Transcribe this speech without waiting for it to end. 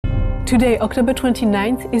Today, October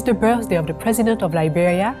 29th, is the birthday of the President of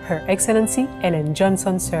Liberia, Her Excellency Ellen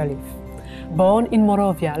Johnson Sirleaf. Born in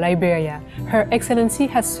Monrovia, Liberia, Her Excellency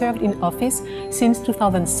has served in office since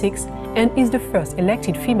 2006 and is the first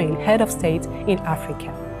elected female head of state in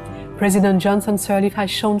Africa. President Johnson Sirleaf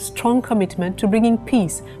has shown strong commitment to bringing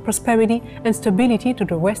peace, prosperity, and stability to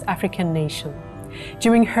the West African nation.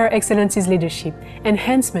 During Her Excellency's leadership,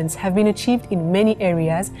 enhancements have been achieved in many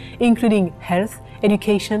areas, including health,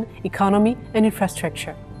 education, economy, and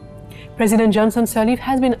infrastructure. President Johnson Sirleaf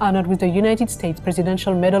has been honored with the United States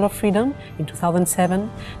Presidential Medal of Freedom in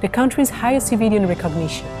 2007, the country's highest civilian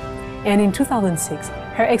recognition. And in 2006,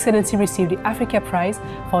 Her Excellency received the Africa Prize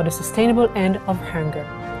for the Sustainable End of Hunger.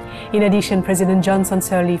 In addition, President Johnson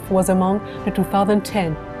Sirleaf was among the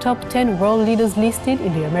 2010 Top 10 World Leaders listed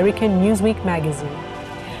in the American Newsweek magazine.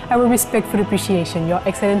 Our respectful appreciation, Your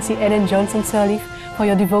Excellency Ellen Johnson Sirleaf, for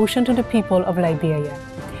your devotion to the people of Liberia.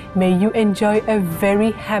 May you enjoy a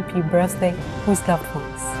very happy birthday with loved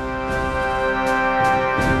ones.